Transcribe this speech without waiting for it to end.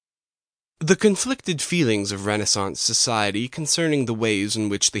The conflicted feelings of Renaissance society concerning the ways in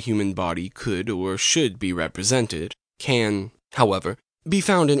which the human body could or should be represented can, however, be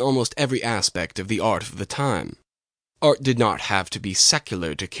found in almost every aspect of the art of the time. Art did not have to be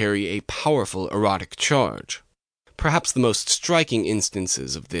secular to carry a powerful erotic charge. Perhaps the most striking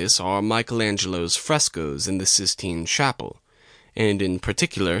instances of this are Michelangelo's frescoes in the Sistine Chapel, and in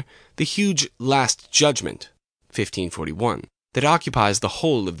particular the huge Last Judgment, 1541, that occupies the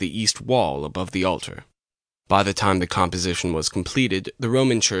whole of the east wall above the altar. By the time the composition was completed, the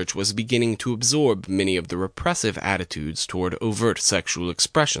Roman Church was beginning to absorb many of the repressive attitudes toward overt sexual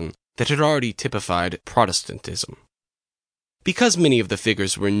expression that had already typified Protestantism. Because many of the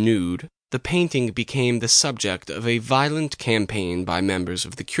figures were nude, the painting became the subject of a violent campaign by members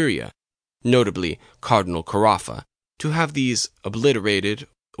of the Curia, notably Cardinal Carafa, to have these obliterated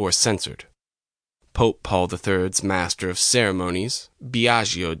or censored. Pope Paul III's Master of Ceremonies,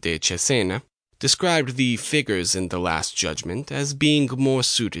 Biagio de Cesena, described the figures in the Last Judgment as being more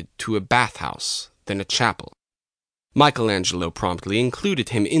suited to a bathhouse than a chapel. Michelangelo promptly included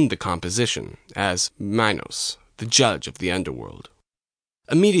him in the composition as Minos, the judge of the underworld.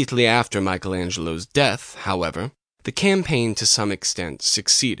 Immediately after Michelangelo's death, however, the campaign to some extent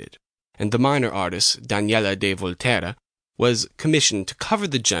succeeded, and the minor artist Daniele de Volterra was commissioned to cover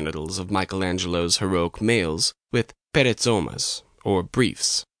the genitals of Michelangelo's heroic males with perizzomas, or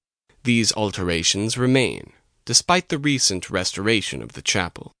briefs. These alterations remain, despite the recent restoration of the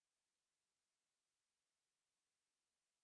chapel.